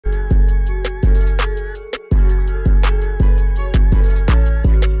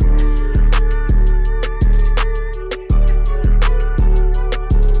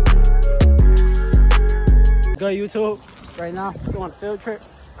YouTube? Right now, we're on a field trip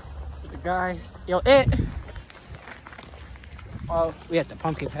with the guys. Yo, it. Oh, we at the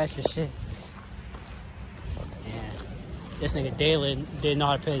pumpkin patch and shit. And this nigga Dalen didn't know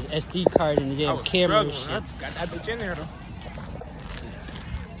how to put his SD card in the damn camera and shit. Got that bitch in there though.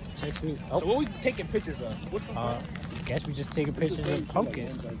 Text me. Oh. So what we taking pictures of? Guess we just taking pictures of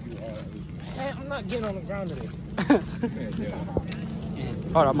pumpkins. Hey, I'm not getting on the ground today.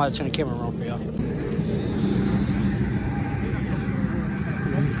 Hold on, I'm about to turn the camera around for y'all.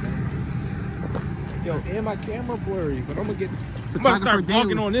 Yo, and my camera blurry, but I'm gonna start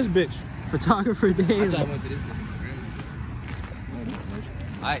vlogging on this bitch. Photographer Dave. Yeah,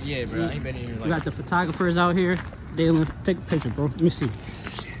 bro. I ain't been in here. We got the photographers out here. Dalen, take a picture, bro. Let me see.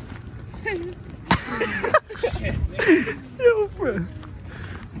 Yo, bro.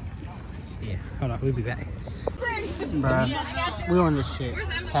 Yeah, hold on. We'll be back. Bro, we on this shit.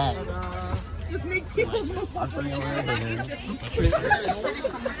 Pat. Just make people move.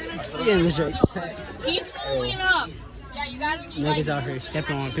 Yeah, this joke. Keep moving up. Yeah, you gotta be niggas out here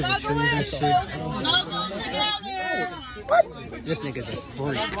stepping on people's shoes and shit. Snuggle together. What? This nigga's a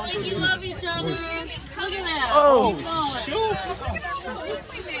freak. Act like you love each other. Look at that. Oh, shoot.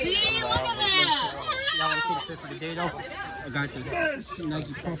 See, look at that. Y'all want to see the fit for the day, though? I got the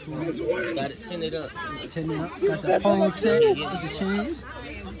Nike Puff on. Got it tinted up. Tinted up. Got the polo tech with the chains.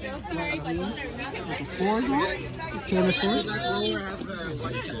 With the floors on. Canvas floors.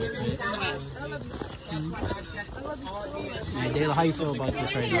 Man, Dayla, how you feel about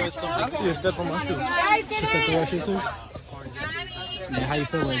this right now? I see a step on my shoe. She stepped on your shoe too? Man, how you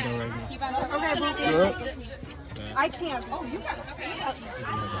feel right now? Okay, I can't. Oh, you got it.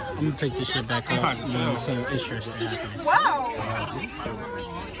 I'm gonna pick this shit back up. So issues to happen. Wow.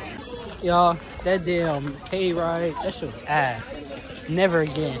 Y'all, that damn hayride, that shit was ass. Never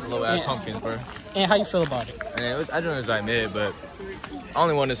again. Low ass pumpkins, bro. And how you feel about it? Man, I don't know if I mid, but I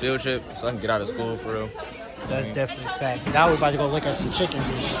only want this field trip so I can get out of school for real. That's definitely a fact. Now we're about to go look at some chickens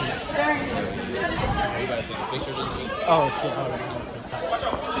and shit. You gotta take a picture of this. Oh shit, hold on.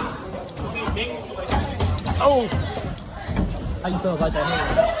 Oh! How you feel about that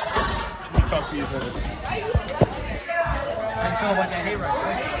hayride? Talk to these niggas. How you feel about that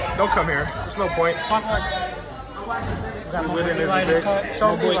hayride? Don't come here. There's no point. Talk about We living in this bitch.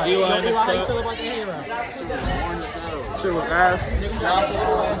 Show boy Eli in the how you cut. feel about the hayride? Shit was ass. Hell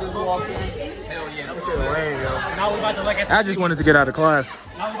yeah. Shit was lame, yo. Now we about to look at some I just wanted to get out of class.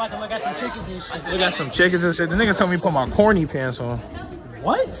 Now we about to look at some chickens and shit. We got some chickens and shit. The nigga told me to put my corny pants on.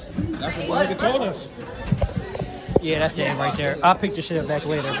 What? That's what the nigga told us. Yeah, that's it right there. I'll pick the shit up back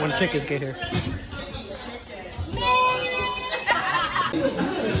later when the chickens get here.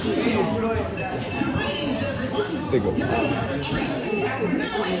 Big ol'.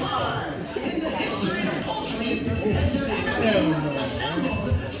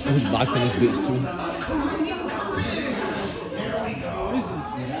 I was locked in this bitch too.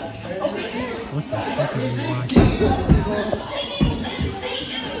 What the fuck are you watching?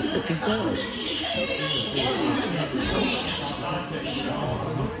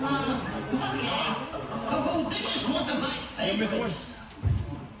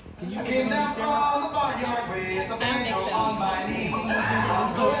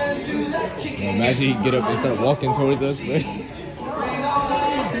 Imagine he get up and start walking towards us, man.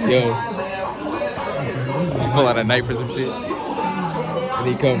 Yo. He pull out a knife for some shit. And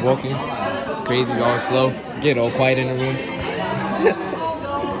he come walking. Crazy, all slow. Get all quiet in the room.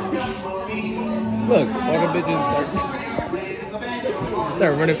 Look, all the bitches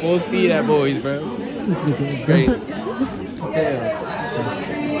start running full speed at boys, bro. Great.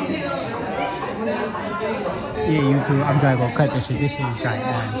 Yeah, YouTube, I'm trying to go cut this shit. This shit is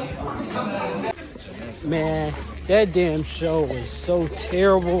giant. Man, that damn show was so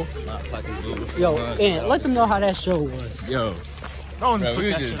terrible. Yo, and let them know how that show was. Yo. Don't Bro, put we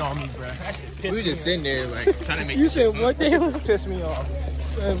that just- shit on me, bro. We were just sitting there, like, trying to make You said what, Dale? Piss me off.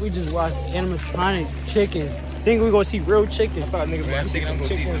 We just watched animatronic chickens. Think we gonna see real chickens. I thought niggas Man, I think I'm gonna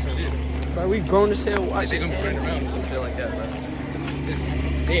see some shit. But we grown as hell They watching. gonna be running around or some shit like that, bro.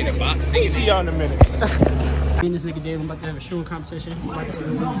 They in a box singing. See y'all in a minute. Me and this nigga Dave, I'm about to have a shooting competition. I'm about to see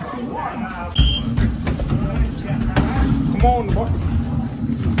the winner. Come on, boy.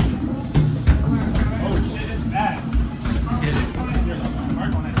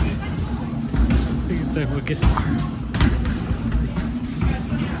 We can take a look at some.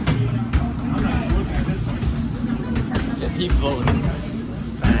 Yeah, keep floating.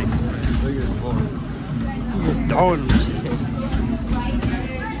 Thanks, man. Look at this boy. You just throwing them shit.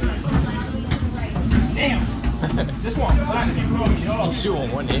 Damn. This one flat and he throwing me off. You shoot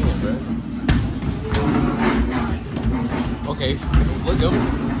on one hand, bro. Okay. Look him.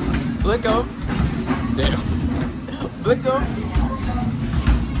 Look him. Damn. Look him.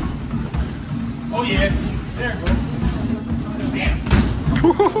 Oh yeah. There you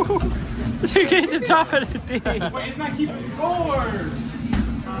go. You get the top of the thing. Wait, it's not keeping score.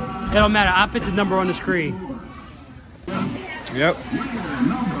 It don't matter. I put the number on the screen. Yep.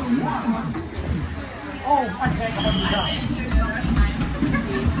 Oh, I can't come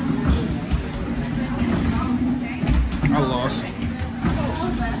I lost.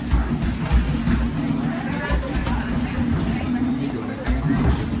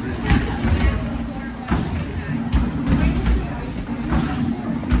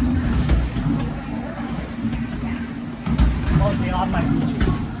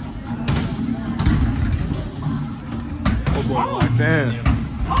 Oh boy, like that.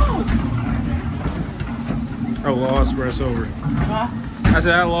 I lost, bro. It's over. I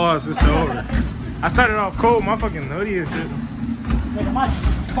said I lost. It's over. I started off cold. My fucking hoodie and shit.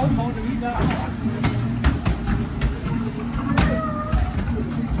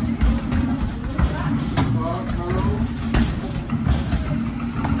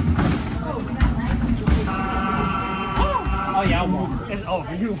 Oh yeah, I won. It's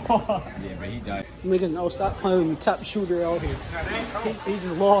over. You won. Yeah, but he died. Niggas, no, stop playing with the top shooter out here. He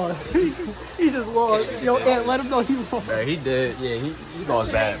just lost. He just lost. Yo, Ant, let him know he lost. Bro, he did. Yeah, he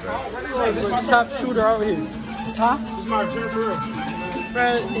lost bad, bro. The top shooter out here. Huh? It's my turn for real.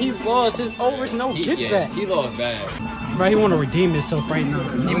 Bro, he lost. It's over. It's no get back. He lost bad. Bro, he want to redeem himself right now.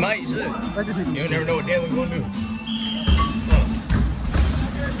 He might, shit. Let this nigga You never know what Daly's gonna do.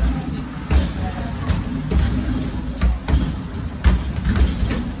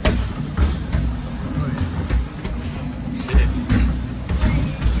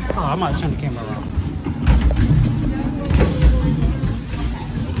 Oh, I might turn the camera around.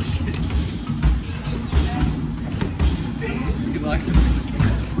 He liked it.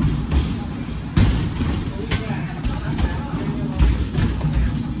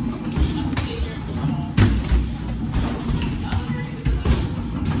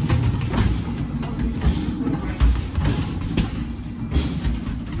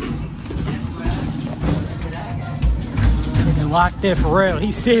 Locked in for real.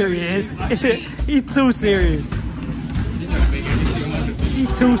 He's serious. He too serious. He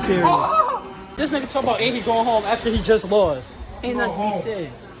too serious. This nigga talk about ain't he going home after he just lost. Ain't nothing he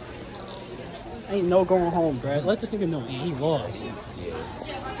said. Ain't no going home, bro. Let this nigga know he lost.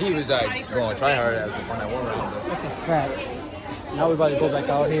 He was like going to try hard after on that one round. That's a fact. Now we about to go back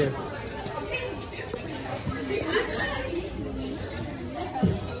out here.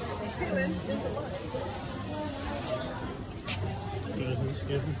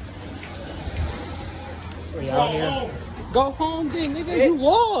 We out here. Go home then, nigga. You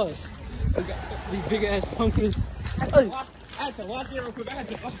lost. We got these big ass pumpkins. Hey. I had to lock it real quick.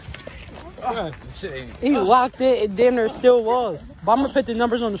 He locked it and then there still was. But I'm gonna put the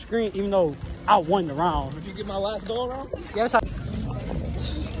numbers on the screen even though I won the round. Did you get my last go around? Yes,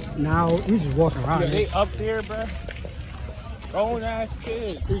 now he's just walking around. Yeah, they up there, bro. Grown ass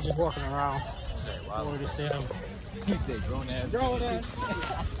kids. He's just walking around. Wow. He said grown ass. Grown ass.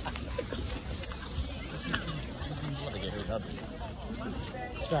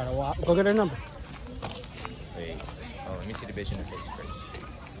 Start a walk. Go get her number. Wait. Oh, let me see the bitch in the face first.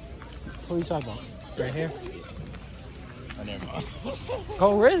 What are you talking about? Right here? Oh, never mind.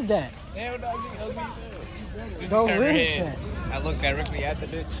 Go risk that. Hell no, Go risk that. I look directly at the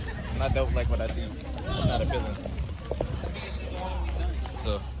bitch, and I don't like what I see. It's not appealing.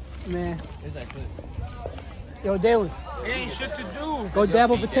 So, Man. it's that clip. Yo, Daly. It ain't shit to do. Go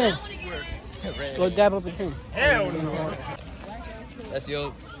dab up a 10. Go dab up a 10. Hell no. That's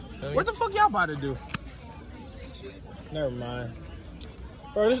your. What the fuck y'all about to do? Never mind.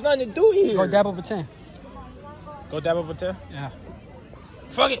 Bro, there's nothing to do here. Go dab up a 10. Go dab up a 10? Yeah.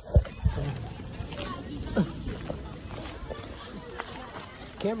 Fuck it.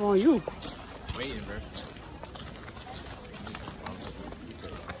 Camera on you. Waiting, bro.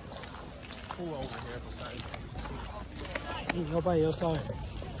 Who over here besides Ain't nobody else out here.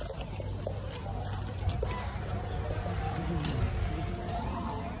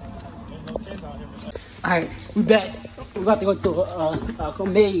 Alright, we back. We about to go through a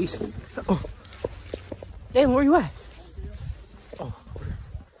maze. Oh. Dalen, where you at? Oh.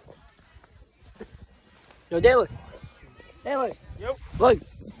 Yo, Dalen. Dalen. Yep. Look.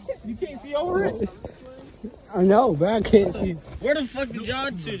 You can't see over it? I know, but I can't see. Where the fuck did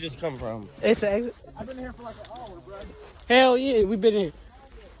y'all two just come from? It's an exit. I've been here for like an hour, bro. Hell yeah, we've been here.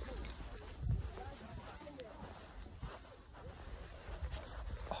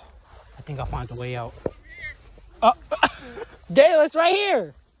 I think I'll find the way out. Dayla's right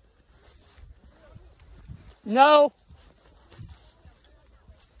here. No.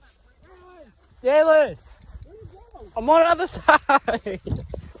 Dayla. I'm on the other side.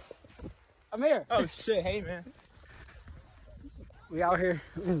 I'm here. Oh shit! Hey man. We out here.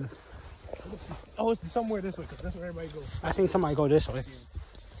 Oh, it's somewhere this way, cause that's where everybody goes. I seen somebody go this way.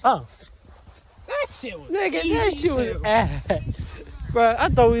 Oh. That shit was. Nigga, that shit was ass. Bro, I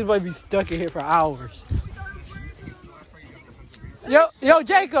thought we might be stuck in here for hours. Yo,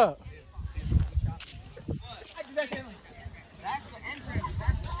 Jacob.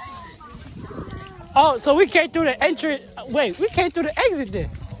 Oh, so we came through the entrance. Wait, we came through the exit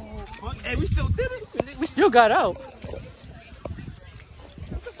then. Hey, we still did it. We still got out. What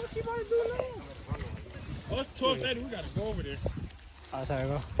the fuck you about to do now? Oh, it's 12:30. We gotta go over there. Oh, sorry,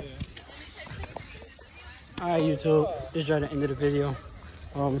 bro. Yeah. Alright, YouTube. This is the end of the video.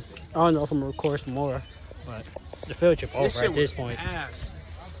 I don't know if I'm gonna record some more, but the field trip over at this point. Ass.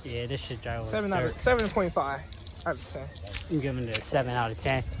 Yeah, this shit drive was 7.5 out of 10. I'm giving it a 7 out of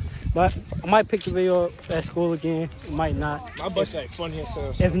 10. But I might pick the video up at school again. I might not. My bus like funny as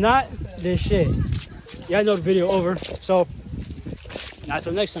hell. If not, then shit. Y'all know the video over. So,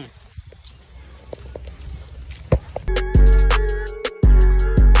 until next time.